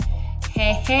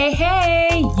Hey,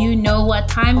 hey, you know what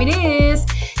time it is.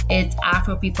 It's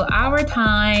Afro People Hour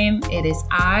time. It is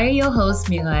I, your host,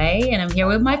 Mireille, and I'm here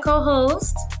with my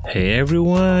co-host. Hey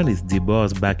everyone, it's the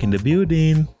boss back in the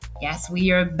building. Yes,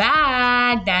 we are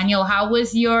back. Daniel, how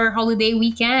was your holiday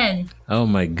weekend? Oh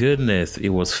my goodness, it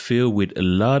was filled with a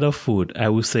lot of food, I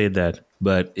will say that.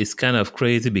 But it's kind of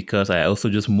crazy because I also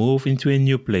just moved into a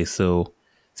new place. So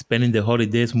spending the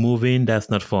holidays moving, that's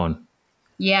not fun.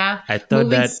 Yeah, I thought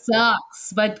moving that,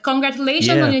 sucks, but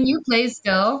congratulations on yeah, your new place,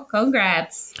 though.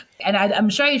 Congrats. And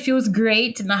I'm sure it feels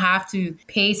great to not have to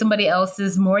pay somebody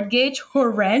else's mortgage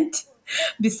or rent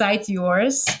besides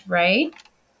yours, right?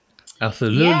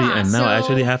 absolutely. Yeah, And now I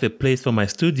actually so have a place for my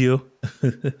studio,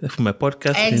 for my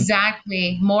podcasting.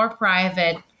 exactly, more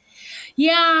private.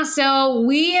 Yeah, so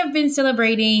we have been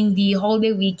celebrating the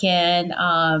holiday weekend,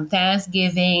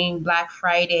 Thanksgiving, Black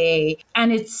Friday.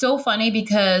 And it's so funny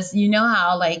because you know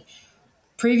how, like,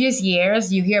 previous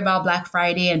years you hear about Black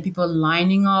Friday and people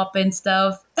lining up and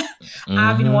stuff.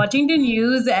 I've been Mm-hmm. watching the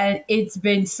news and it's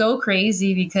been so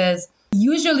crazy because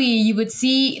usually you would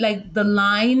see like the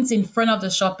lines in front of the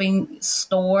shopping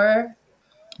store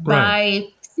Right. by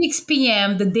 6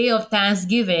 p.m. the day of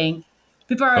Thanksgiving.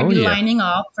 People are Oh already yeah. lining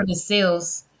up for the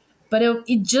sales. But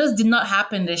it just did not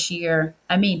happen this year.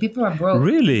 I mean, people are broke.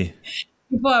 Really?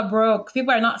 People are broke.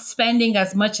 People are not spending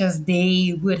as much as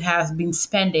they would have been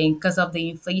spending because of the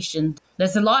inflation.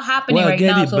 There's a lot happening Well, right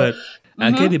now. So,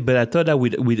 I get mhm. it, but I thought that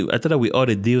with all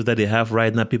the deals that they have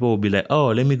right now, people will be like, oh,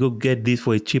 let me go get this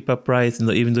for a cheaper price,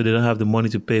 even though they don't have the money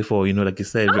to pay for, like you I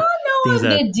said, things don't know if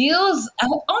that. the deals,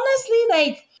 honestly,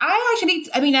 like,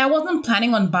 I wasn't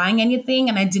planning on buying anything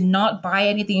and I did not buy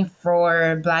anything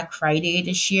for Black Friday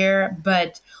this year.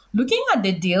 But looking at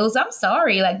the deals, I'm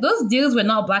sorry, like, those deals were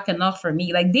not black enough for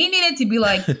me. Like, they needed to be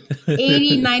like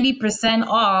 80, 90%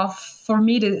 off for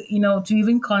me to, to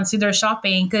even consider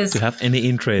shopping. To Because have any the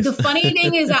interest. funny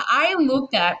thing is that I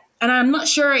looked at, and I'm not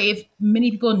sure if many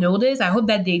people know this. I hope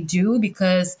that they do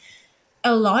because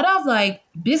a lot of like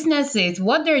businesses,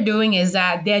 what they're doing is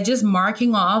that they're just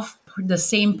marking off the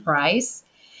same price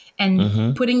and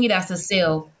Mm-hmm. putting it as a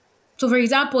sale. So, for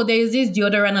example, there's this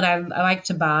deodorant that I like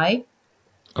to buy.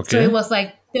 So it Okay. was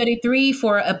like 33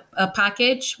 for a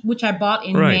package, which I bought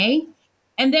in Right. May.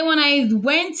 And then when I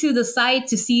went to the site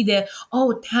to see the,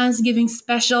 Thanksgiving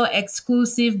special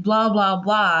exclusive, blah, blah,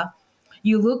 blah,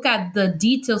 you look at the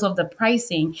details of the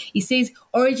pricing. It says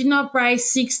original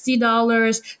price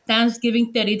 $60,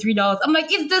 Thanksgiving $33. I'm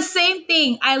like, it's the same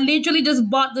thing. I literally just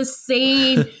bought the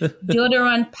same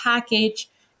deodorant package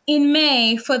in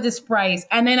May for this price.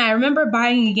 And then I remember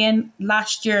buying again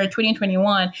last year,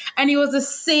 2021, and it was the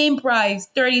same price,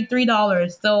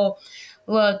 $33. So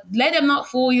look, let them not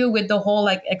fool you with the whole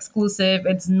like exclusive.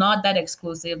 It's not that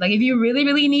exclusive. Like if you really,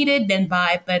 really need it, then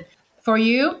buy. But for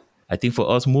you, I think for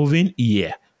us moving,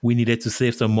 yeah, we needed to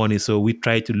save some money. So we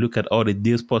tried to look at all the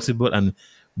deals possible and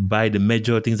buy the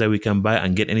major things that we can buy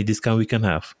and get any discount we can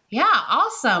have. yeah,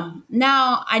 awesome.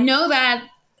 Now I know that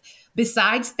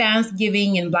besides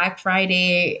Thanksgiving and Black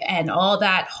Friday and all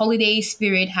that holiday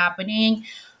spirit happening,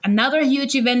 another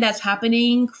huge event that's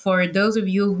happening for those of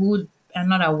you who are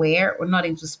not aware or not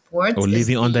into sports Or is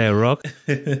living under a rock.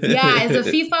 it's the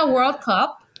FIFA World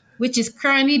Cup, which is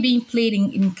currently being played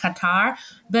in Qatar.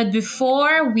 But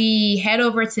before we head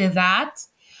over to that,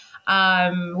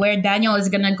 where Daniel is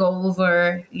going to go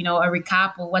over, a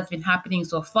recap of what's been happening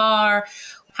so far,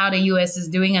 how the US is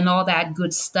doing, and all that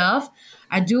good stuff.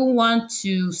 I do want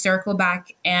to circle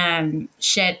back and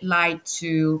shed light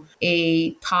to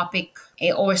a topic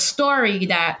or a story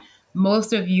that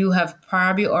most of you have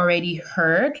probably already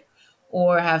heard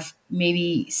or have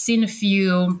maybe seen a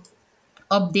few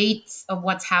updates of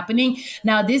what's happening.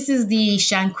 Now, this is the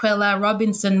Shanquella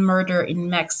Robinson murder in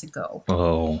Mexico.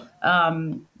 Oh,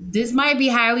 This might be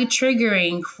highly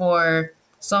triggering for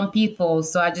some people,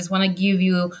 so I just want to give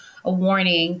you a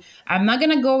warning. I'm not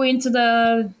going to go into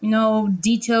the,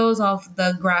 details of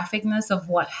the graphicness of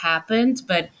what happened,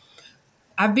 but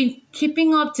I've been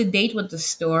keeping up to date with the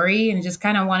story and just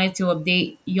kind of wanted to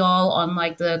update y'all on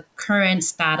like the current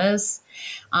status.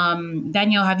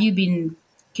 Daniel, have you been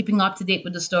keeping up to date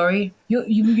with the story?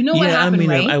 You know what yeah.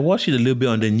 happened, I right? watched it a little bit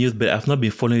on the news, but I've not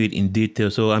been following it in detail.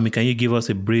 So, can you give us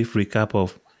a brief recap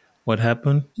of what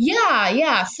happened? Yeah,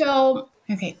 yeah. So,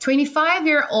 okay,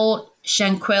 25-year-old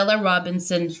Shanquella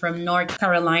Robinson from North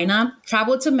Carolina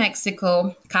traveled to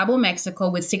Mexico, Cabo, Mexico,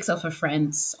 with six of her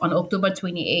friends on October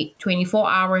 28, 24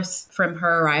 hours from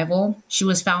her arrival. She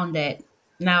was found dead.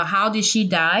 Now, how did she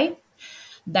die?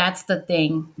 That's the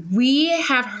thing. We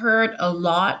have heard a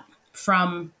lot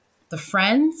from the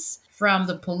friends, from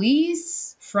the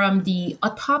police, from the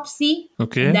autopsy, and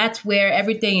Okay. that's where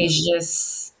everything is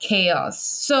just chaos.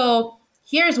 So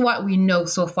here's what we know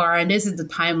so far, and this is the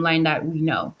timeline that we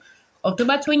know.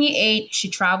 October 28th, she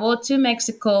traveled to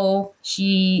Mexico.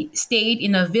 She stayed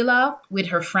in a villa with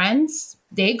her friends.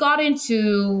 They got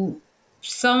into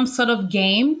some sort of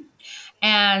game,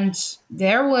 and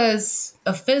there was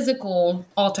a physical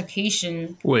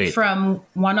altercation Wait. from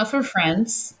one of her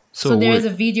friends. So So there's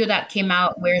wait. a video that came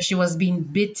out where she was being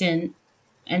bitten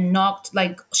and knocked,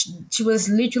 like she was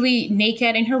literally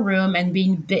naked in her room and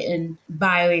being bitten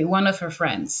by one of her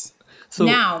friends. So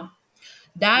Now,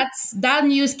 that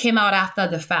news came out after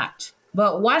the fact.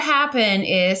 But what happened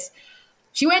is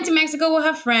she went to Mexico with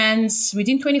her friends.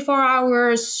 Within 24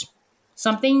 hours,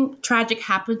 something tragic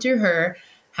happened to her.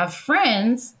 Her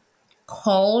friends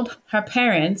called her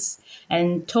parents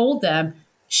and told them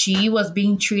she was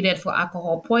being treated for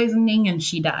alcohol poisoning and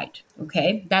she died.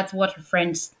 Okay, that's what her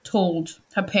friends told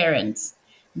her parents.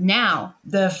 Now,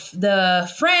 the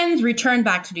friends returned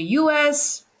back to the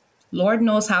US. Lord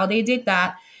knows how they did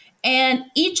that. And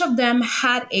each of them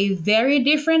had a very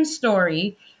different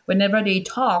story whenever they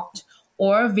talked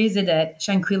or visited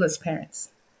Shanquilla's parents.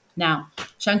 Now,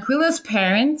 Shanquilla's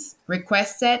parents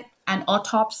requested an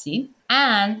autopsy,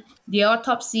 and the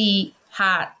autopsy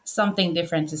had something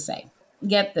different to say.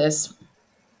 Get this.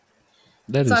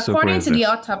 that So, is so according to crazy. the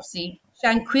autopsy,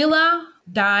 Shanquilla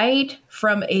died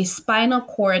from a spinal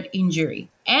cord injury.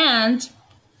 And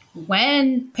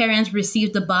when parents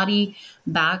received the body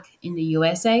back in the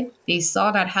USA, they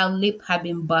saw that her lip had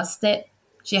been busted.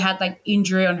 She had like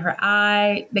injury on her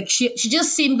eye. Like she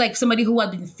just seemed like somebody who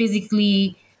had been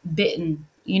physically bitten,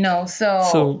 you know. So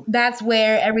So that's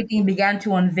where everything began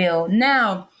to unveil.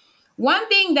 Now, one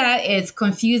thing that is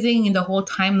confusing in the whole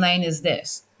timeline is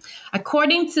this.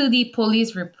 According to the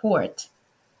police report,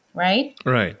 right?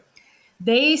 right.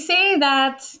 They say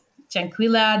that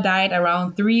Tranquila died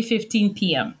around 3:15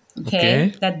 p.m.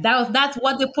 Okay, Okay. that's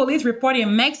what the police report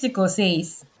in Mexico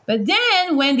says. But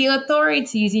then, when the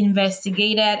authorities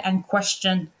investigated and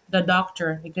questioned the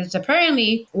doctor, because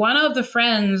apparently one of the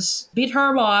friends beat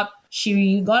her up,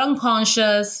 she got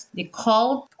unconscious. They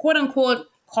called, quote unquote,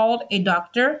 called a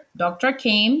doctor. Doctor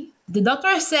came. The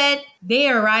doctor said they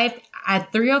arrived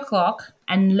at 3 o'clock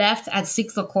and left at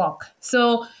 6 o'clock.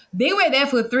 So they were there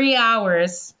for 3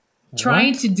 hours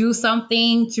trying What? to do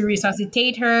something to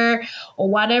resuscitate her or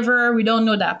whatever. We don't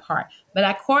know that part. But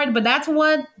that's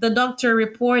what the doctor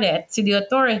reported to the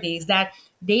authorities, that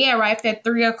they arrived at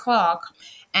 3 o'clock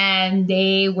and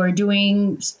they were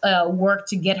doing work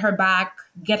to get her back,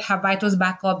 get her vitals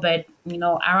back up. But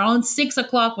around 6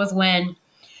 o'clock was when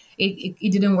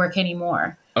it didn't work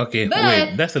anymore. Okay. But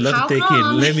Wait. That's a lot to how take in.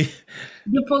 come Let me.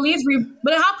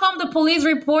 but how come the police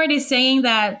report is saying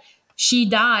that she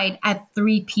died at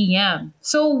 3 p.m.?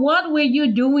 So what were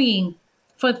you doing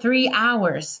for 3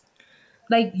 hours?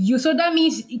 Like you, so that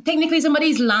means technically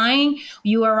somebody's lying.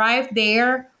 You arrived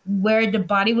there where the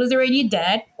body was already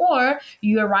dead, or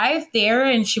you arrived there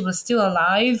and she was still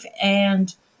alive,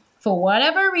 and for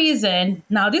whatever reason,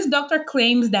 now this doctor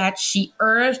claims that she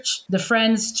urged the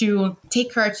friends to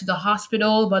take her to the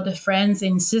hospital, but the friends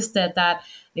insisted that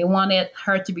they wanted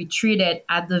her to be treated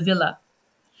at the villa.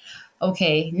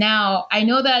 Okay, now I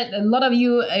know that a lot of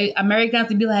you Americans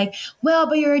would be like, well,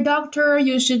 but you're a doctor,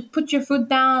 you should put your foot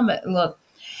down. But look,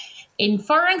 in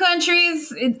foreign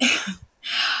countries,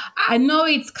 I know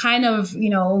it's kind of,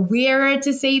 weird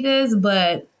to say this,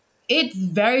 but it's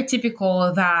very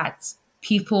typical that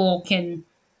people can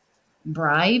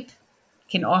bribe,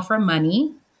 can offer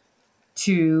money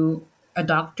to a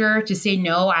doctor to say,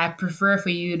 no, I prefer for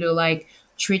you to like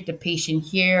treat the patient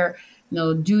here,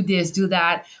 do this, do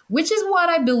that, which is what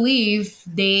I believe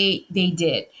they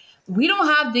did. We don't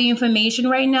have the information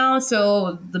right now,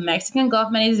 so the Mexican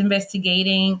government is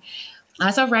investigating.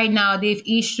 As of right now, they've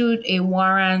issued a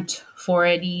warrant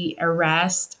for the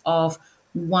arrest of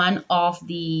one of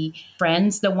the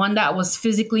friends, the one that was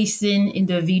physically seen in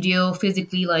the video,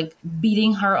 physically like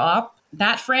beating her up.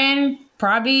 That friend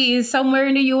probably is somewhere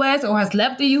in the US or has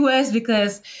left the US,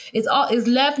 because it's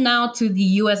left now to the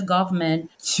US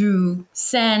government to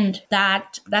send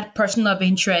that person of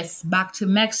interest back to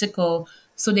Mexico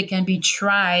so they can be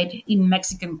tried in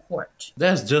Mexican court.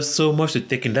 That's just so much to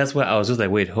take in. That's why I was just like,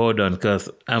 wait, hold on, because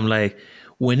I'm like,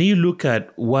 when you look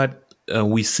at what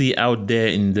we see out there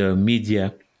in the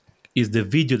media, is the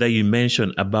video that you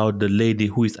mentioned about the lady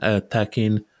who is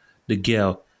attacking the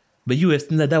girl. But you were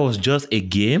saying that that was just a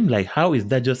game. Like, how is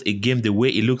that just a game? The way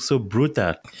it looks so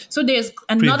brutal. So there's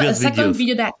another a Previous second videos,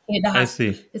 video that I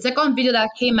see. the second video that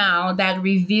came out that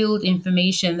revealed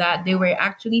information that they were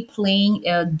actually playing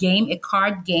a game, a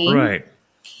card game, Right.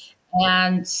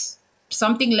 and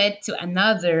something led to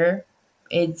another.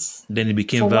 It's Then it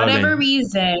became for whatever violent.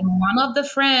 reason, one of the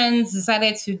friends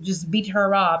decided to just beat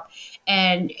her up.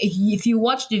 And if you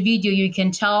watch the video, you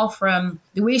can tell from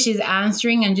the way she's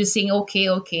answering and just saying, okay,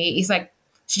 okay. It's like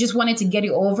she just wanted to get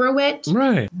it over with.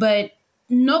 Right. But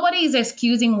nobody is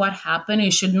excusing what happened.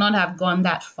 It should not have gone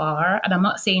that far. And I'm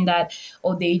not saying that,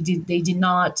 oh, they did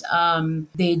not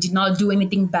do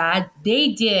anything bad. They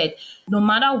did. No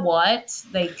matter what,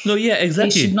 like No, yeah, they should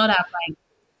exactly. not have like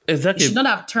it should Exactly. not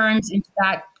have turned into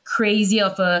that crazy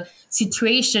of a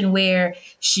situation where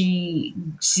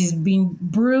she's been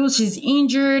bruised, she's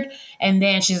injured, and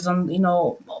then she's on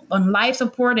on life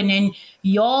support, and then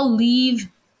y'all leave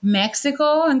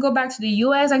Mexico and go back to the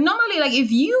US. Like normally, like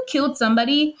if you killed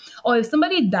somebody or if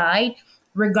somebody died,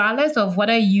 regardless of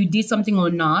whether you did something or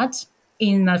not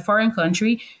in a foreign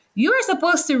country, you are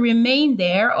supposed to remain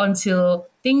there until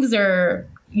things are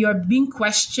you're being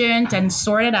questioned and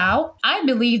sorted out. I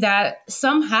believe that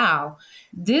somehow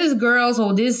these girls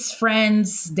or these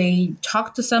friends they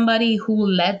talk to somebody who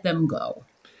let them go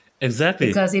Exactly.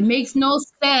 because it makes no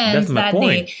That's sense my that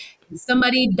point. they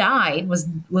somebody died was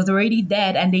already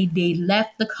dead and they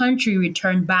left the country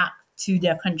returned back to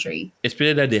their country.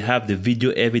 Especially that they have the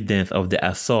video evidence of the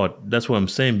assault. That's what I'm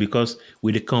saying. Because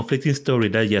with the conflicting story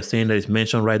that you're saying that is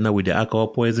mentioned right now with the alcohol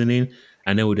poisoning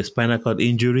and then with the spinal cord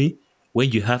injury, when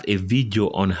you have a video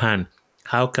on hand,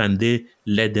 how can they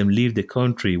let them leave the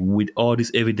country with all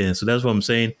this evidence? So that's what I'm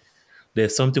saying.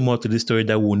 There's something more to this story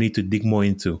that we'll need to dig more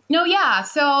into. No, yeah.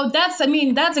 So I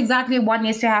mean, that's exactly what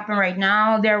needs to happen right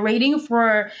now. They're waiting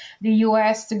for the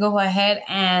US to go ahead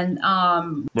and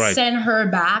Right. send her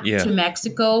back Yeah. to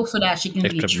Mexico so that she can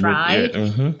be Extra. Yeah.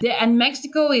 tried. And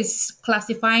Mexico is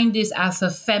classifying this as a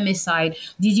femicide.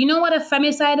 Did you know what a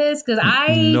femicide is? Because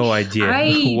No idea.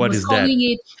 I What was is that? calling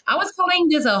it, I was calling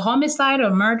this a homicide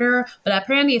or murder, but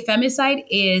apparently a femicide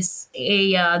is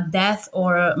a death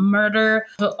or murder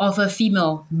of a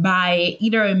female by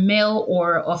either a male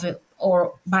or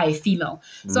by a female.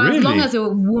 So as long Really? as a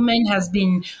woman has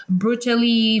been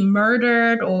brutally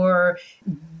murdered or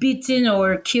beaten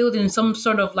or killed in some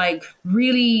sort of like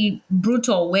really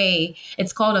brutal way,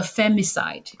 it's called a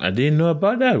femicide. I didn't know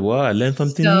about that. Wow, I learned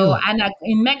something So, new. and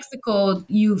in Mexico,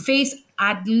 you face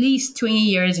at least 20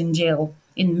 years in jail,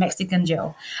 in Mexican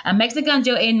jail. And Mexican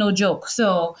jail ain't no joke.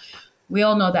 So, we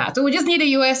all know that. So, we just need the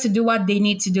US to do what they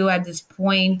need to do at this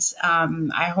point.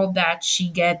 I hope that she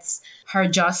gets her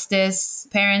justice.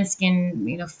 Parents can,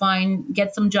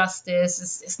 get some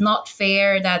justice. It's not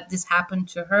fair that this happened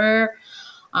to her.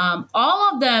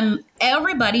 All of them,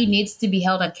 everybody needs to be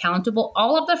held accountable.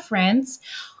 All of the friends,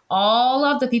 all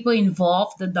of the people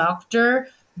involved, the doctor,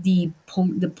 the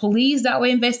police that were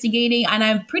investigating, and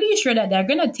I'm pretty sure that they're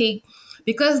gonna take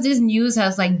because this news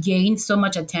has like gained so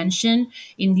much attention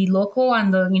in the local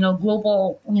and the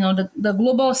global the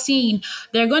global scene.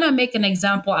 They're gonna make an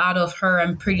example out of her.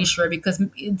 I'm pretty sure because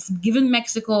it's given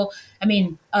Mexico, I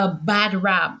mean, a bad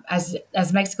rap as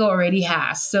Mexico already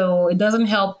has. So it doesn't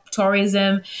help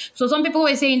tourism. So some people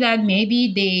were saying that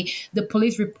maybe the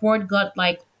police report got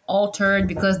like altered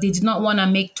because they did not want to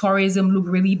make tourism look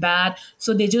really bad.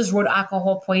 So they just wrote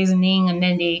alcohol poisoning and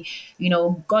then they,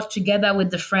 got together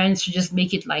with the friends to just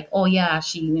make it like, oh yeah,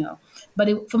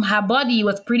 But from her body, it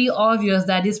was pretty obvious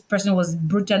that this person was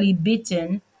brutally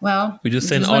beaten. Well, We just we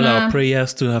send just all our wanna.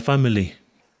 prayers to her family.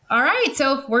 All right,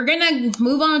 so we're gonna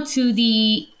move on to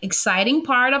the exciting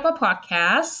part of our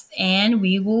podcast, and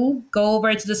we will go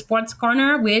over to the sports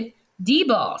corner with D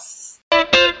Boss.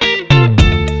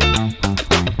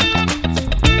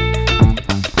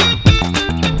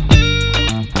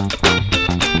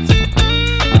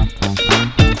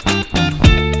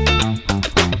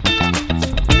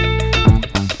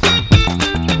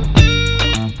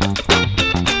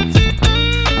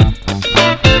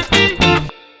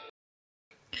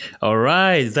 All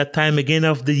right, it's that time again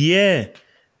of the year.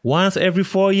 Once every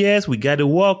 4 years, we got the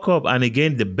World Cup, and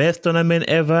again, the best tournament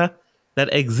ever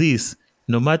that exists.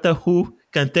 No matter who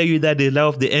can tell you that they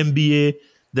love the NBA,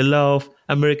 they love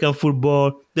American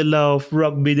football, they love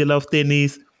rugby, they love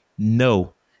tennis.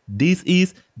 No, this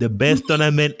is the best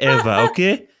tournament ever.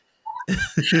 Okay.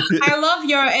 I love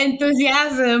your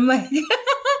enthusiasm. Like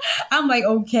I'm like,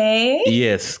 okay.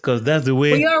 Yes, because that's the But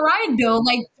way. you're right though.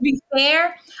 Like to be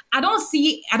fair, I don't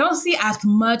see as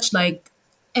much like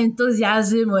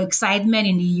enthusiasm or excitement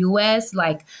in the US.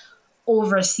 Like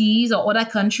overseas or other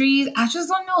countries. I just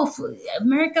don't know if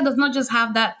America does not just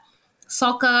have that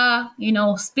soccer,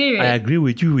 I spirit. agree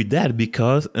with you with that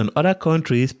because in other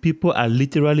countries, people are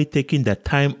literally taking the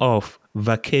time off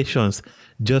vacations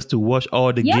just to watch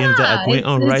all the games that are Yeah, going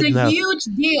on it's right a now. huge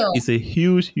deal. It's a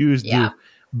huge, huge Yeah. deal.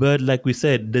 But like we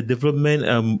said, the development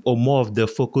or more of the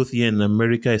focus here in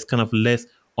America is kind of less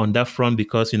on that front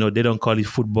because they don't call it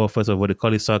football first of all, they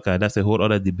call it soccer. That's a whole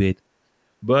other debate.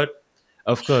 But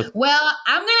of course, Well,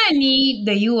 I'm gonna need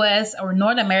the US or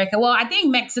North America. Well, I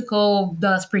think Mexico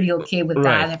does pretty okay with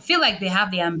that. right. I feel like they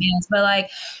have the ambience, but like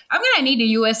I'm gonna need the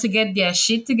US to get their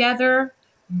shit together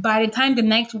by the time the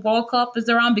next World Cup is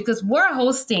around because we're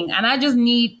hosting and I just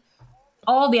need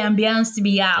all the ambience to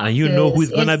be out And you know who because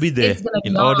is gonna be it's there gonna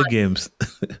in be all the on. games,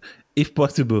 if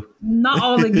possible. Not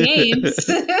all the games.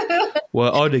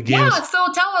 Well, all the Yeah, games. so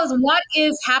tell us what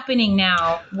is happening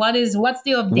now. What's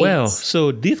the Well, update?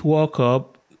 so this World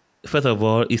Cup, first of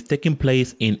all, is taking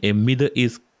place in a Middle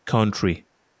East country,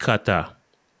 Qatar.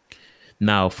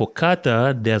 Now, for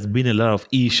Qatar, there's been a lot of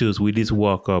issues with this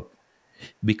World Cup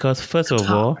because, first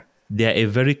of Qatar. all, they're a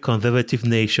very conservative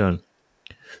nation.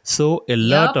 So, a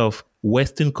lot Yep. of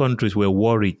Western countries were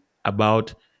worried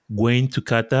about going to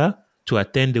Qatar to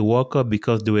attend the World Cup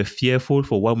because they were fearful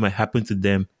for what might happen to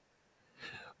them.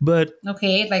 But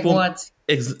Okay, like from what?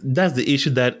 that's the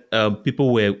issue that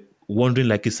people were wondering.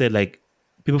 Like you said, like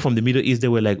people from the Middle East, they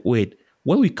were like, wait,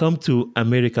 when we come to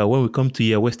America, when we come to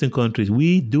your Western countries,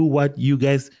 we do what you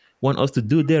guys want us to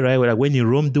do there, right? Like when in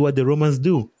Rome, do what the Romans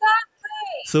do.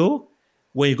 So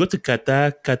when you go to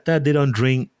Qatar, they don't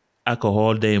drink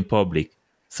alcohol there in public.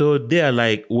 So they are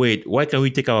like, wait, why can't we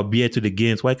take our beer to the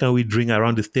games? Why can't we drink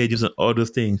around the stadiums and all those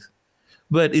things?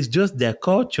 But it's just their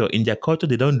culture. In their culture,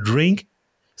 they don't drink.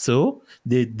 So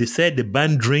they said they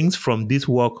banned drinks from this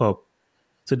World Cup.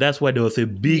 So that's why there was a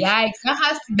big. Yikes, that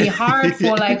has to be hard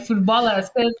for like footballers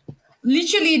because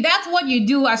literally that's what you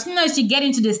do. As soon as you get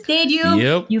into the stadium,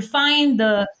 Yep. you find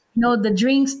the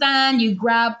drink stand, you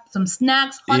grab some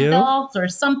snacks, hot Yep. dogs or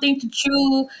something to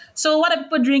chew. So what are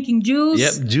people drinking?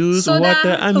 Yep, Juice, juice, water.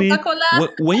 soda, I mean, Coca-Cola?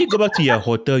 when you go back to your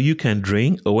hotel, you can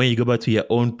drink, or when you go back to your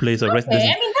own place of Okay, I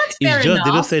residence, mean that's it's fair just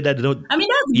they don't enough. say that they don't. I mean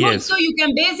that's good. Yes, So you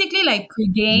can basically like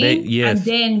pregame and yes,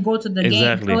 then go to the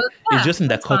game. So exactly. It's yeah, just in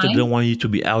that that's culture they don't fine. want you to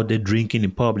be out there drinking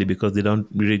in public because they don't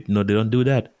really they don't do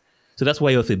that. So that's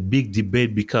why it was a big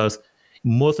debate because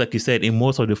most, like you said, in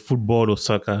most of the football or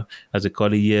soccer, as they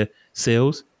call it here,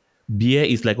 sales, beer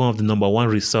is like one of the number one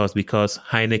resource because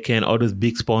Heineken, all those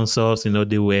big sponsors,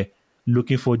 they were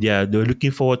looking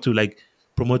forward to like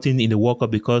promoting in the World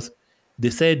Cup because they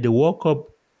said the World Cup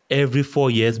every 4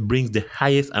 years brings the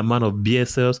highest amount of beer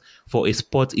sales for a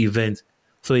sports event.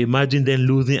 So imagine then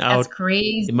losing That's out.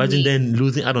 Imagine crazy. then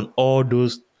losing out on all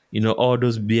those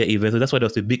beer events. So that's why there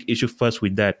was a big issue first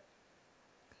with that.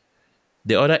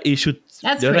 The other issue,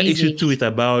 That's the other issue crazy. too is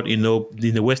about in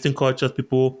the Western cultures,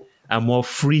 people are more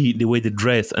free the way they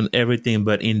dress and everything,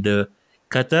 but in the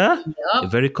Qatar, a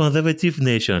Yep. very conservative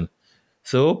nation,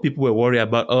 so people were worried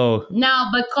about Now,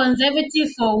 but conservative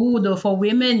for who though? For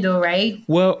women though, right?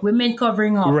 well, Women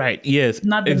covering up, right, yes,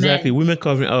 not the exactly. men. Women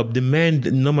covering up. The men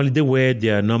normally they wear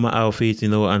their normal outfits,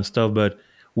 and stuff, but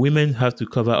women have to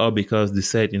cover up because they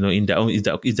said, in their own,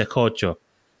 it's their culture,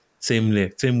 same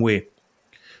way.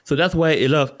 So that's why a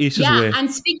lot of issues Yeah, were.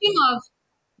 and speaking of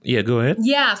Yeah, go ahead.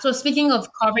 yeah, so speaking of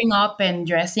covering up and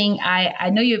dressing, I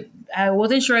know you. I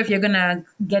wasn't sure if you're gonna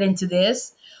get into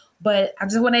this, but I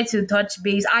just wanted to touch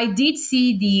base. I did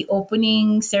see the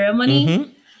opening ceremony,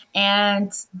 Mm-hmm.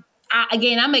 and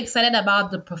again, I'm excited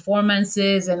about the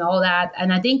performances and all that.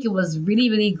 And I think it was really,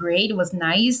 really great. It was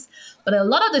nice. But a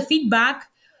lot of the feedback,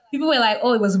 people were like,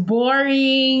 oh, it was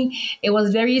boring. It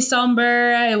was very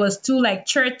somber. It was too like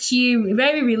churchy,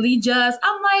 very religious.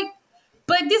 I'm like,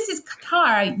 but this is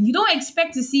Qatar. You don't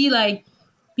expect to see like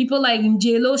people like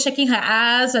JLo shaking her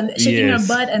ass and shaking her Yes.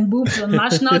 butt and boobs on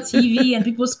national TV and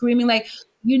people screaming like,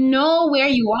 you know where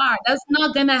you are. That's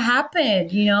not gonna happen.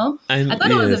 I And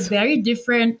thought it was a yes. very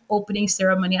different opening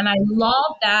ceremony, and I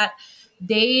love that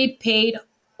they paid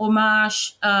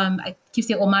homage. I keep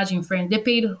saying homage in French. They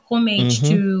paid homage Mm-hmm.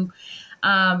 to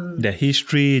The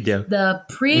history, the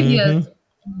previous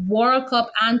mm-hmm. World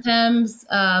Cup anthems.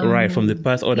 Right, from the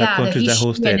past other Yeah, the countries that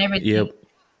history and hosted. everything.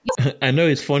 Yep. I know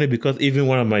it's funny because even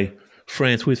one of my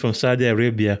friends who is from Saudi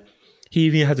Arabia, he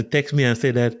even had to text me and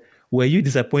say that, were you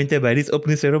disappointed by this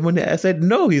opening ceremony? I said,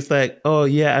 no. He's like, oh,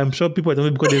 yeah, I'm sure people are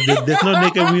telling me because there's no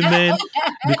naked women.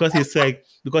 Because he's like,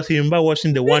 because he remember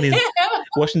watching the one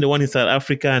in South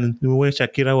Africa and when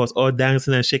Shakira was all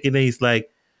dancing and shaking it, he's like,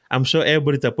 I'm sure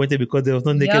everybody's disappointed because there was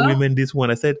no naked Yeah. women this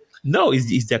one. I said, no,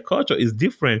 it's their culture. It's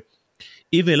different.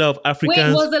 Even a lot of Wait,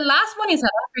 Africans. was the last one in South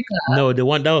Africa? No, the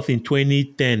one that was in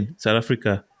 2010, South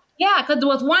Africa. Yeah, because there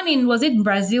was one in, was it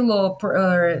Brazil or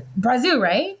Brazil,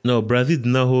 right? No, Brazil did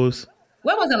not host.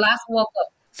 When was the last World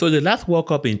Cup? So the last World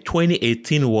Cup in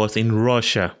 2018 was in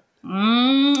Russia.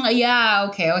 Yeah,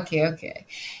 okay.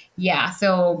 Yeah,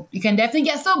 so you can definitely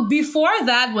get. So before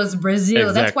that was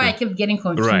Brazil. That's why I Exactly. kept getting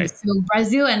confused. Right. So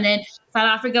Brazil and then South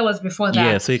Africa was before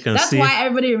that. Yeah, so you can That's see. why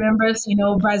everybody remembers,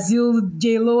 Brazil,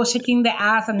 J-Lo shaking the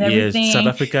ass and Yes, everything. South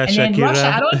Africa, And then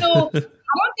Russia. I Shakira. don't know.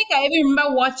 I don't think I even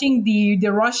remember watching the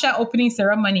Russia opening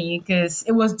ceremony because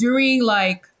it was during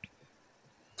like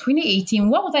 2018.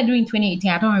 What was I doing in 2018?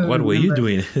 I don't even What were you remember.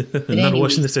 doing? But Not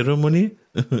watching anyways. the ceremony?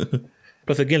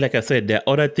 Because again, like I said, there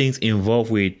are other things involved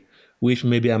with which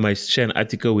maybe I might share an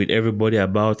article with everybody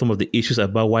about some of the issues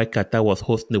about why Qatar was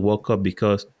hosting the World Cup,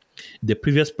 because the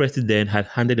previous president had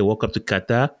handed the World Cup to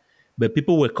Qatar, but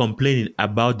people were complaining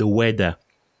about the weather.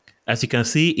 As you can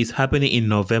see, it's happening in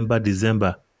November,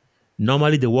 December.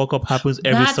 Normally, the World Cup happens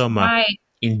every That's summer right.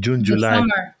 in June, The July.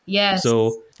 summer. Yes.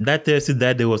 So that tells you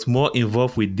that there was more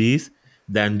involved with this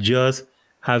than just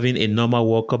having a normal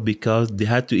World Cup, because they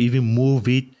had to even move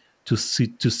it to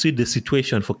suit the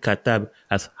situation for Qatar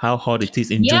as how hot it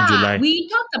is in June, Yeah, July. we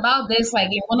talked about this like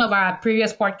in one of our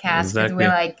previous podcasts because we're Exactly.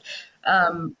 like,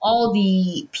 all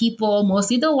the people,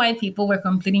 mostly the white people, were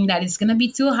complaining that it's gonna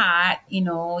be too hot,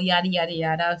 yada yada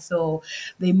yada. So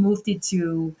they moved it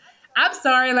to. I'm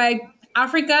sorry, like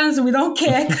Africans, we don't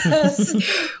care because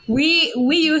we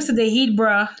used to the heat,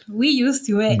 bruh. We used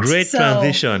to it. Great So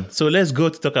transition. So let's go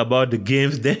to talk about the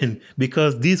games then,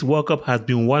 because this World Cup has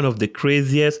been one of the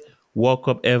craziest World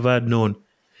Cup ever known.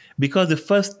 Because the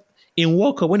first in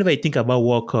World Cup, whenever I think about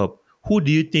World Cup, who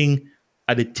do you think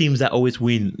are the teams that always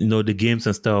win? The games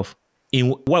and stuff.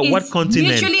 In what it's continent?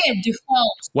 literally a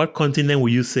default. What continent will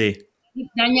you say?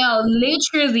 Danielle,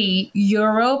 literally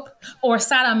Europe or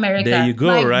South There you America. go,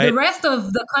 Like the right? rest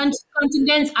of the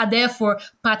continents are there for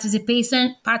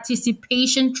participation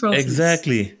trophies,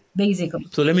 Exactly. basically.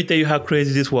 So let me tell you how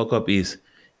crazy this World Cup is.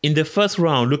 In the first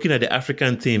round, looking at the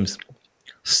African teams,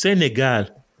 Senegal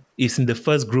is in the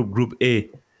first group, Group A.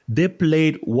 They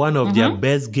played one of their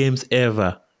best games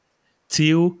ever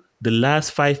till the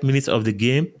last 5 minutes of the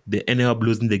game. They ended up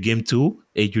losing the game to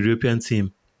a European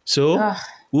team. So Ugh.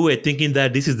 we were thinking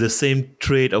that this is the same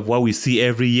trade of what we see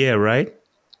every year, right?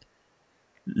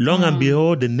 Long and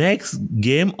behold, the next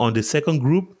game on the second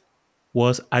group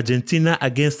was Argentina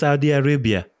against Saudi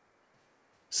Arabia.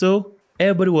 So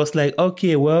everybody was like,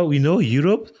 okay, well, we know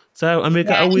Europe, South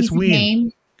America Yeah, always easy win.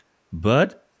 game.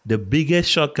 But the biggest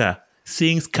shocker,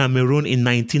 seeing Cameroon in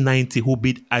 1990 who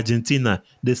beat Argentina,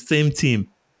 the same team.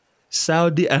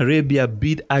 Saudi Arabia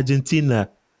beat Argentina.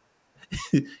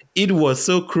 It was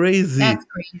so crazy That's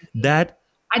crazy. that,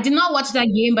 I did not watch that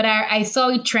game, but I saw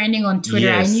it trending on Twitter.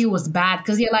 I yes, knew it was bad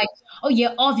because you're like, oh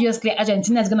yeah, obviously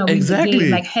Argentina is gonna win the game. exactly,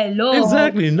 Like, hello,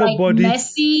 exactly, like nobody,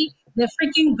 Messi, the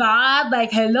freaking god.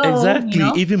 Like, hello,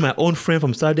 exactly. Even my own friend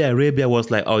from Saudi Arabia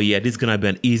was like, oh yeah, this is going to be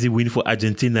an easy win for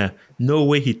Argentina. No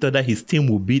way he thought that his team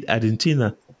would beat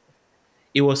Argentina.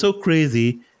 It was so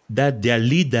crazy that their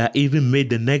leader even made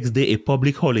the next day a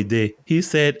public holiday. He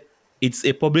said it's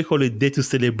a public holiday to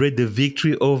celebrate the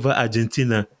victory over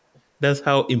Argentina. That's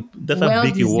how Well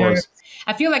big it deserved. was.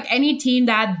 I feel like any team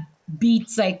that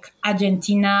beats like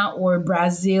Argentina or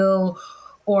Brazil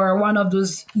or one of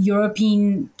those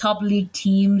European top league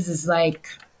teams is like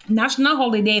national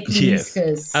holiday, please, Yes,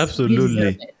 because you deserve absolutely.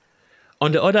 it.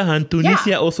 On the other hand, Yeah.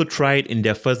 Tunisia also tried in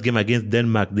their first game against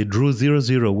Denmark. They drew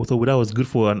 0-0, so that was good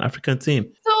for an African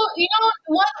team.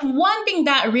 So one thing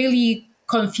that really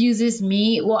confuses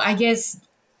me, well, I guess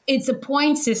it's a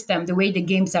point system, the way the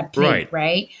games are played, Right.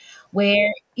 right?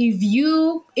 Where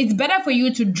it's better for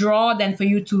you to draw than for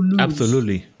you to lose.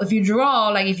 Absolutely. If you draw,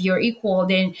 like if you're equal,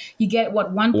 then you get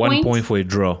what, one 1 point point? for a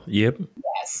draw. Yep.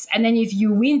 Yes. And then if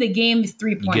you win the game, it's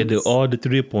 3 You get points. all the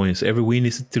 3 points. Every win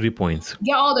is 3 points.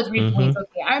 Get all the 3 points.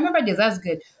 Okay. I remember this. That's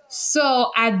good.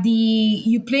 So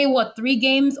you play what, 3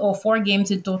 games or 4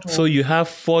 games in total? So you have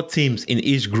 4 teams in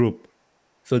each group.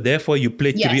 So therefore, you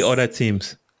play 3 other Yes.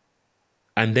 teams.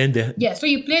 And then Yeah, so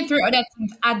you play 3 other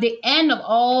teams. At the end of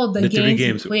all the the three games you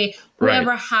games. play, Right.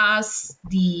 whoever has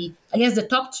the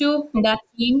top two in that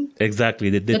team, Exactly.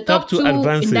 The the top top two two in that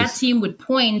advances. team with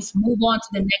points move on to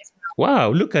the next round.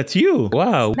 Wow, look at you.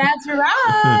 Wow. That's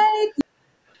right.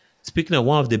 Speaking of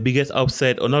one of the biggest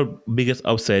upset, or not biggest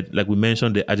upset, like we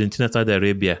mentioned, the Argentina Saudi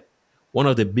Arabia, one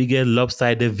of the biggest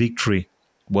lopsided victory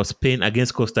was Spain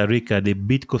against Costa Rica. They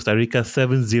beat Costa Rica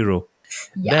 7-0.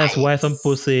 That's why some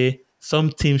people Yikes. say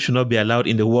some teams should not be allowed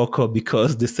in the World Cup,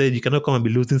 because they said you cannot come and be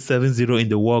losing 7-0 in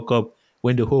the World Cup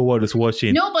when the whole world is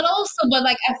watching. No, but also, but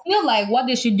like I feel like what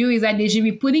they should do is that they should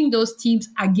be putting those teams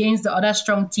against the other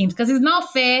strong teams because it's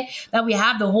not fair that we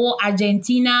have the whole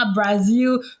Argentina,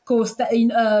 Brazil, Costa,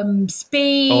 All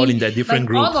Spain, in their different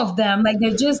like all groups. of them, like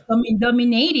they're just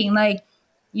dominating, like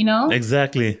you know,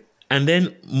 Exactly. And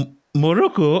then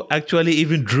Morocco actually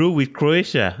even drew with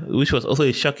Croatia, which was also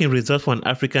a shocking result for an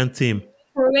African team.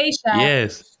 Croatia.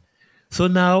 Yes. So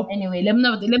now, Anyway, let me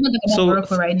talk about so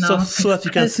Morocco right so now so that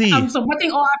you can because I'm see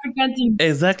supporting all African teams.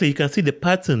 exactly, you can see the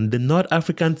pattern. The North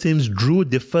African teams drew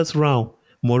the first round,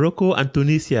 Morocco and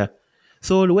Tunisia.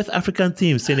 So the West African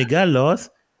team, Senegal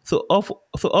lost. So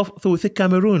we say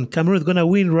Cameroon. Cameroon is gonna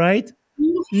win, right?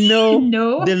 No,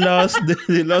 No, they lost.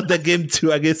 They lost the game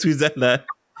two against Switzerland.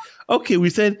 Okay, we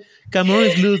said Cameroon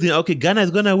is losing. Okay, Ghana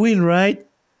is gonna win, right?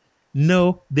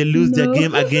 No, they lose their no.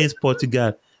 game against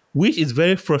Portugal, which is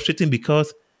very frustrating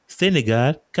because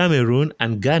Senegal, Cameroon,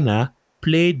 and Ghana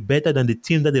played better than the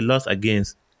team that they lost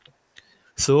against.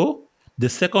 So the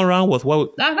second round was what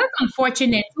That's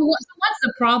unfortunate. So what's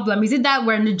the problem? Is it that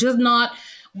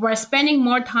we're spending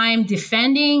more time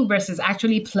defending versus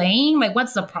actually playing? Like,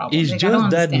 what's the problem? is Like, I don't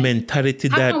just that understand. mentality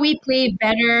How can that we play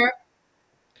better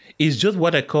is just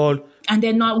what I call and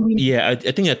then not win? yeah, I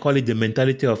think I call it the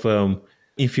mentality of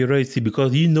inferiority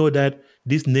because you know that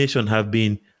this nation have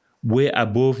been way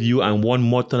above you and won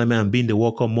more tournament and been the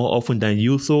World Cup more often than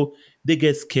you, so they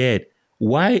get scared.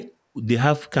 Why they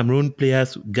have Cameroon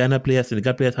players, Ghana players,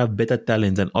 Senegal players have better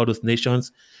talent than all those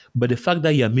nations, but the fact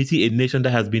that you're meeting a nation that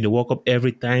has been the World Cup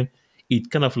every time, it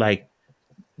kind of like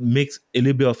makes a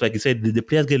little bit of like you said, the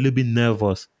players get a little bit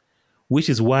nervous, which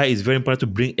is why it's very important to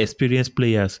bring experienced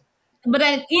players. But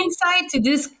an insight to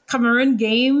this Cameroon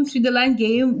game, Switzerland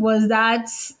game, was that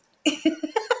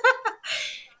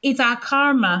it's our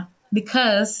karma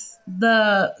because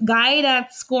the guy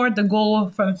that scored the goal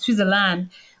from Switzerland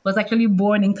was actually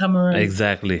born in Cameroon.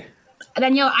 Exactly.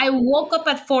 Danielle, I woke up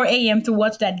at 4 a.m. to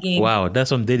watch that game. Wow, that's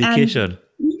some And dedication.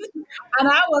 and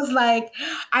I was like,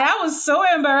 and I was so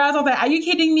embarrassed. I was like, are you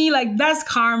kidding me? Like, that's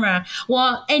karma.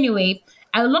 Well, anyway,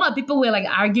 a lot of people were like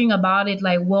arguing about it,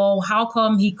 like, well, how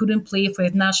come he couldn't play for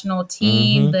his national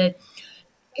team? Hmm.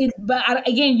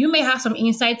 Again, you may have some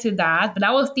insight to that, but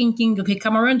I was thinking, okay,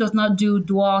 Cameroon does not do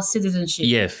dual citizenship.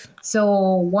 Yes.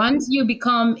 So once you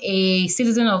become a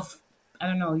citizen of, I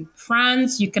don't know,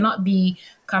 France, you cannot be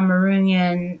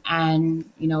Cameroonian and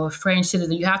a French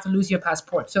citizen. You have to lose your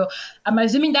passport. So I'm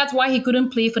assuming that's why he couldn't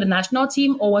play for the national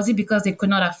team, or was it because they could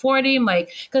not afford him?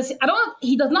 Like, because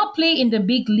he does not play in the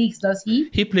big leagues, does he?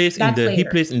 That He player.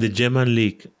 plays in the German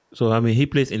league. So I mean, he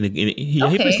plays he plays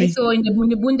Okay, in so in the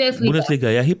Bundesliga.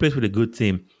 Bundesliga. Yeah, he plays with a good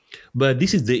team. But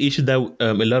this is the issue that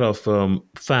a lot of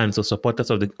fans or supporters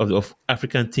of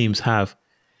African teams have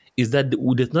is that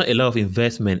there's not a lot of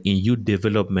investment in youth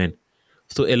development.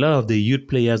 So a lot of the youth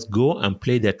players go and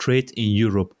play their trades in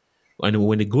Europe. And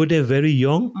when they go there very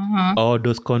young, all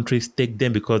those countries take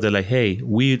them because they're like, hey,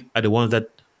 we are the ones that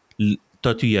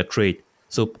taught you your trade.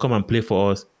 So come and play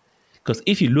for us. Because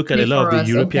if you look at a Play lot of for the us.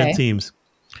 European Okay. teams,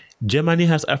 Germany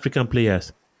has African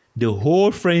players. The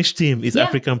whole French team is Yeah,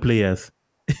 African players.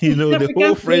 The whole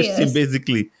African French team players.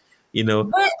 basically.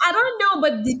 But I don't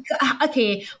know.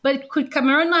 Okay, but could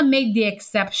Cameroon not make the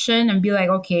exception and be like,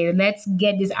 okay, let's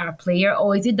get this our player,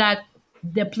 or is it that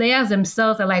the players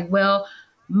themselves are like, well,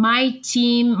 my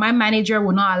team, my manager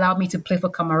will not allow me to play for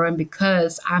Cameroon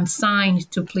because I'm signed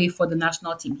to play for the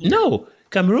national team here. No,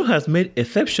 Cameroon has made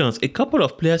exceptions. A couple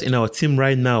of players in our team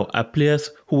right now are players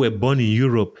who were born in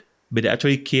Europe, but they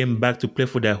actually came back to play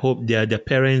for their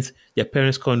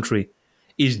parents' country.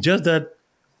 It's just that,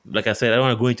 like I said, I don't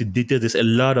want to go into details. There's a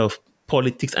lot of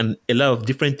politics and a lot of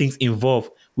different things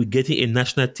involved with getting a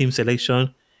national team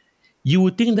selection. You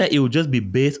would think that it would just be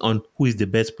based on who is the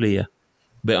best player,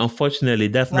 but unfortunately,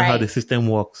 that's not how the Right. system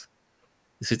works.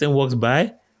 The system works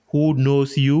by who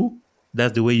knows you.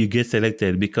 That's the way you get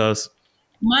selected because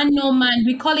Man no man.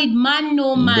 We call it man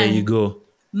no there you man. go.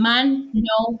 Man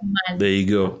no man. There you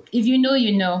go. If you know,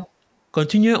 you know.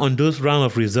 Continue on those round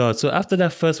of results. So after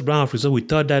that first round of results, we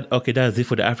thought that okay, that's it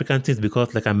for the African teams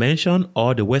because, like I mentioned,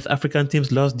 all the West African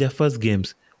teams lost their first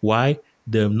games. Why?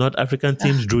 The North African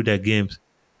teams drew their games.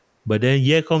 But then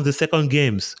here comes the second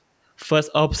games. First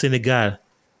up, Senegal.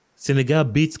 Senegal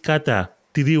beats Qatar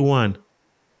 3-1.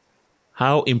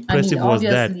 How I mean, impressive was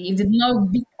that? obviously, if they did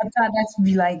not beat Qatar, that's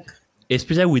be like,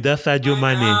 Especially without Sadio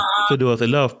Mane. So there was a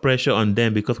lot of pressure on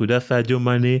them because without Sadio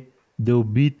Mane, they'll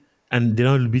beat and they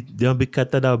don't beat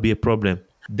Qatar, that would be a problem.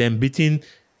 Them beating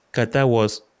Qatar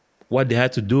was what they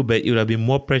had to do, but it would have been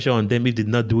more pressure on them if they did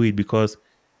not do it because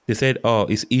They said, "Oh,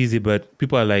 it's easy," but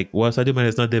people are like, "Well, Sadio Mane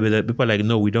is not there." But people are like,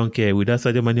 "No, we don't care. Without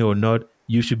Sadio Mane or not,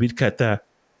 you should beat Qatar."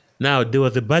 Now there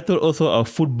was a battle also of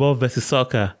football versus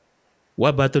soccer.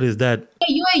 What battle is that?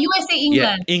 Hey, USA, Yeah,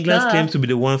 England. England Duh. claims to be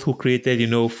the ones who created,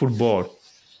 football.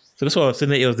 So that's what I was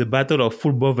saying. It was the battle of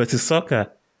football versus soccer.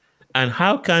 And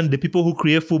how can the people who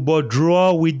create football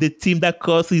draw with the team that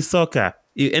causes soccer?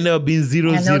 It ended up being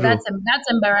zero I know zero. that's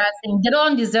embarrassing. They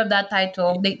don't deserve that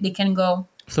title. They can go.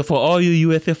 So for all you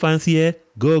USA fans here,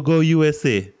 go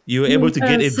USA. You were able to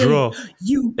get a USA, draw.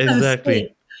 USA,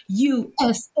 Exactly.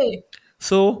 USA.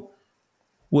 So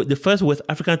with the first West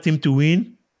African team to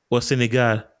win was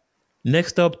Senegal.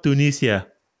 Next up, Tunisia.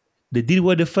 They did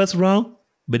well the first round,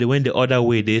 but they went the other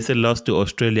way. They said lost to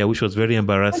Australia, which was very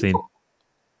embarrassing.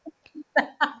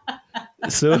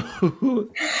 So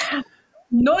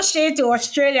No shade to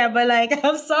Australia, but like,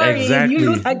 I'm sorry if you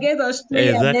lose exactly. against Australia,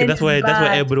 Exactly. then That's it's why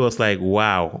bad. everybody was like,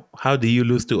 wow, how do you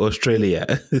lose to Australia?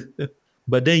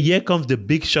 But then here comes the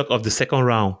big shock of the second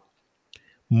round.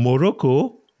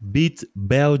 Morocco beat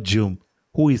Belgium,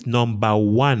 who is number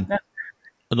one,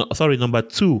 no, sorry, number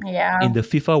two Yeah, in the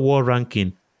FIFA World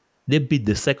Ranking. They beat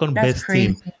the second that's best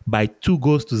team crazy. by 2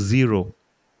 goals to 0.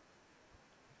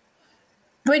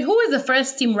 Wait, who is the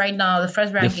first team right now? The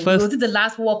first The ranking? first, Was it the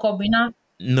last World Cup winner?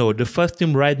 no, the first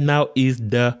team right now is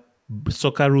the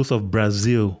Socceroos of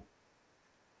Brazil.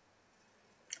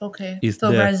 Okay, Is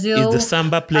so the Brazil.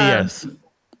 Samba Um, players,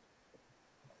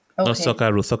 not okay.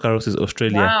 Socceroos. Socceroos is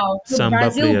Australia. Wow. So Samba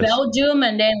Brazil, players. Belgium,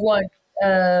 and then what?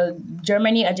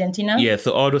 Germany, Argentina. Yeah,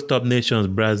 so all those top nations,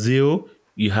 Brazil,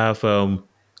 you have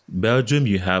Belgium,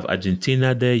 you have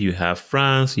Argentina there, you have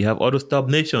France, you have all those top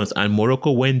nations. And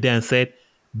Morocco went there and said,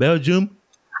 Belgium,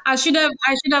 I should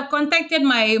have contacted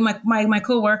my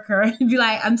coworker and be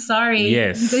like, I'm sorry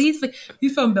because yes.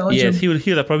 he's from Yes, Belgium.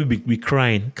 he'll probably be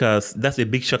crying because that's a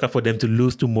big shocker for them to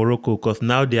lose to Morocco because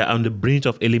now they are on the brink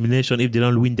of elimination if they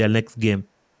don't win their next game.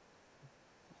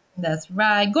 That's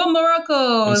right. Go And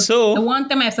Morocco. The so, one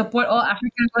time I support all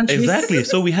African countries. exactly.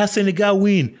 So we had Senegal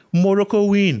win, Morocco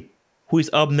win. Who is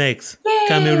up next? Yay!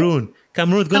 Cameroon.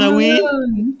 Cameroon's gonna win?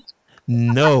 Cameroon.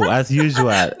 No, as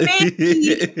usual.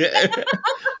 Maybe.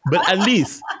 But at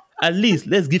least,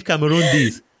 let's give Cameroon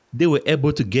this. They were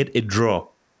able to get a draw.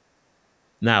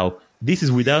 Now, this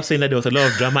is without saying that there was a lot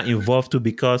of drama involved too,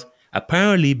 because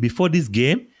apparently before this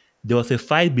game, there was a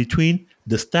fight between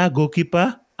the star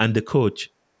goalkeeper and the coach.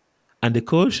 And the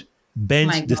coach My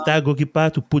benched the God. star goalkeeper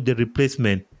to put the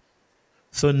replacement.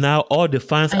 So now all the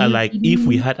fans Are are you like, kidding if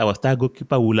we me? had our star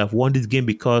goalkeeper, we would have won this game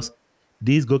because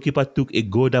this goalkeeper took a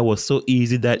goal that was so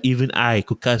easy that even I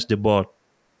could catch the ball.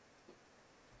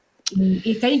 Can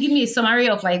you give me a summary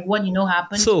of like what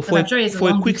happened? So Because for I'm sure it's a for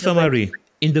a long quick detail, but summary,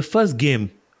 in the first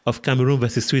game of Cameroon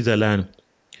versus Switzerland,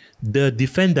 the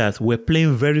defenders were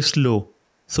playing very slow.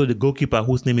 So the goalkeeper,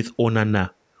 whose name is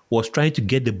Onana, was trying to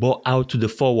get the ball out to the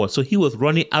forward. So he was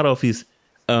running out of his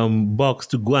box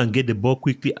to go and get the ball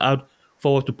quickly out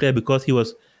forward to play because he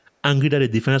was angry that the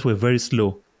defenders were very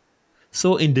slow.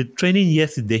 So in the training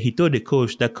yesterday, he told the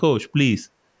coach that, coach, please,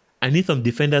 I need some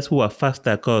defenders who are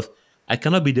faster because I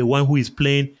cannot be the one who is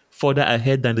playing further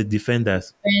ahead than the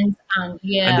defenders. and And the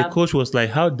yeah. coach was like,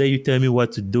 how dare you tell me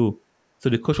what to do? So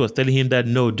the coach was telling him that,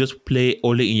 no, just play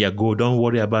only in your goal. Don't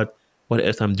worry about what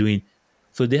else I'm doing.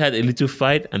 So they had a little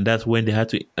fight, and that's when they had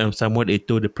to, Samuel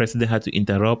Eto'o, the president, had to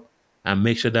interrupt and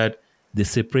make sure that they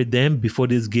separate them before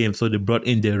this game. So they brought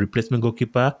in the replacement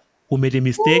goalkeeper who made a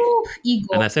mistake. Ooh, And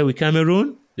ego. I said, with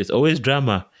Cameroon, there's always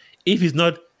drama. If it's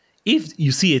not, if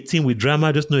you see a team with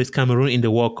drama, just know it's Cameroon in the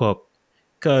World Cup.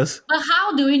 Because But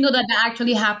how do we know that that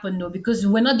actually happened though? Because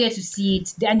we're not there to see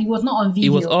it, and it was not on it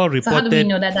was video. all So how do we reported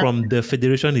know that from the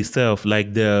federation itself.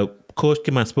 Like the coach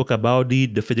came and spoke about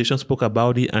it, the federation spoke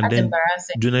about it, and that's then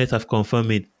embarrassing? journalists have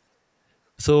confirmed it.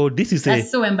 So That's so this is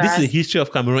a embarrassing. history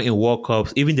of Cameroon in World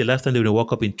Cups. Even the last time they were in the World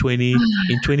Cup in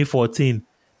 2014,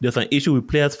 there was an issue with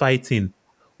players fighting.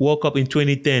 World Cup in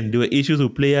 2010, there were issues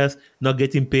with players not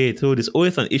getting paid. So there's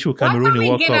always an issue with Why Cameroon can't in we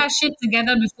World get our Cup. shit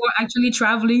together before actually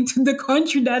traveling to the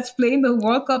country that's playing the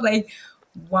World Cup? Like,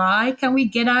 why can't we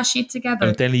get our shit I'm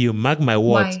together? telling you, mark my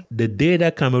words, Why? the day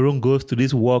that Cameroon goes to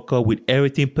this World Cup with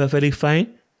everything perfectly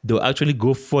fine, they'll actually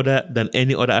go further than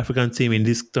any other African team in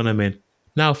this tournament.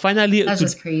 Now, finally, That's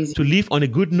just crazy. to leave on a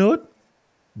good note,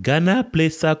 Ghana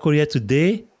played South Korea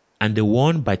today and they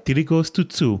won by 3 goals to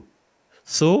 2.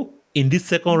 So, in this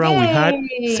second round, we had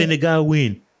Yay! Senegal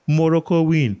win, Morocco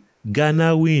win,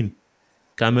 Ghana win,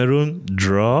 Cameroon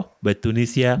draw, but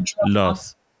Tunisia Draw.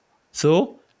 lost.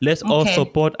 So let's all Okay.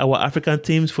 support our African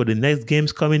teams for the next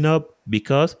games coming up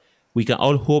because we can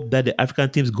all hope that the African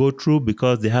teams go through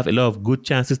because they have a lot of good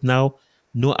chances now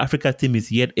No Africa team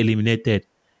is yet eliminated.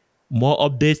 More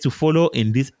updates to follow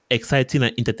in this exciting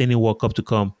and entertaining World Cup to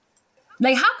come.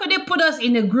 Like, how could they put us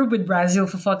in a group with Brazil,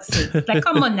 for fuck's sake? Like,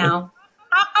 come on now.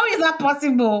 How is that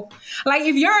possible? Like,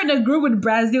 if you're in a group with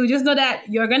Brazil, just know that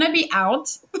you're going to be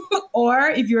out. Or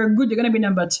if you're good, you're going to be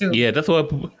number 2. Yeah, that's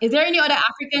what. Is there any other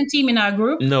African team in our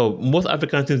group? No, most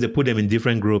African teams, they put them in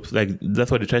different groups. Like, that's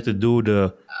what they try to do,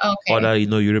 the Okay. other,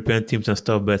 European teams and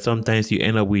stuff. But sometimes you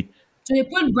end up with So you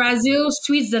put Brazil,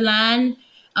 Switzerland,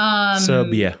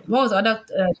 Serbia. what was the other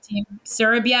team?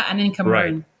 Serbia, and then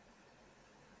Cameroon. Right.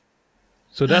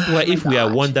 So that's why if we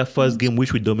had won that first game,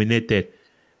 which we dominated,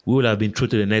 we would have been through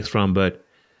to the next round. But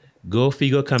go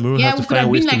figure, Cameroon Yeah, had we to could have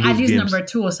find ways been like to at lose least games. number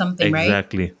 2 or something, right?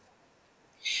 Exactly.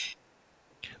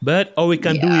 But all we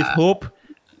can do is Yeah. hope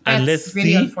and That's let's really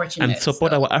see unfortunate, and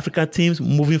support so. our African teams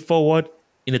moving forward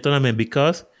in the tournament,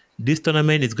 because this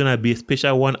tournament is going to be a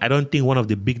special one. I don't think one of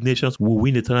the big nations will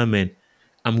win the tournament.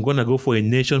 I'm going to go for a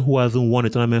nation who hasn't won the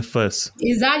tournament first.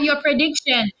 Is that your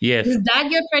prediction? Yes. Is that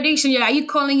your prediction? Are you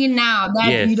calling it now that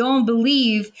Yes. you don't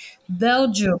believe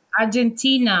Belgium,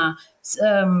 Argentina,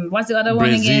 what's the other one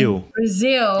Brazil. again?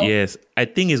 Brazil. Yes. I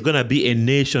think it's going to be a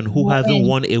nation who hasn't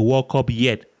won a World Cup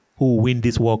yet who will win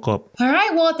this World Cup. All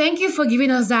right. Well, thank you for giving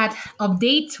us that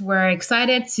update. We're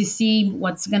excited to see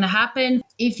what's going to happen.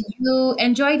 If you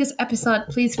enjoyed this episode,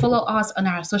 please follow us on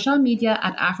our social media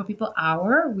at Afro People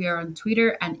Hour. We are on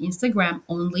Twitter and Instagram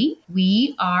only.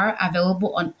 We are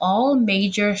available on all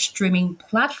major streaming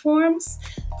platforms.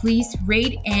 Please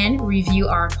rate and review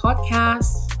our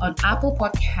podcast on Apple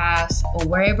Podcasts or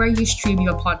wherever you stream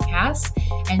your podcasts.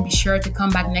 And be sure to come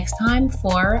back next time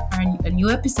for a new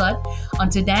episode.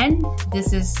 Until then,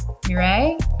 this is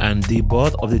Mireille. And the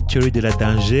boss of the Theory de la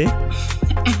Danger.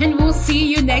 And we'll see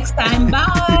you next time.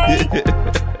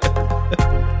 Bye.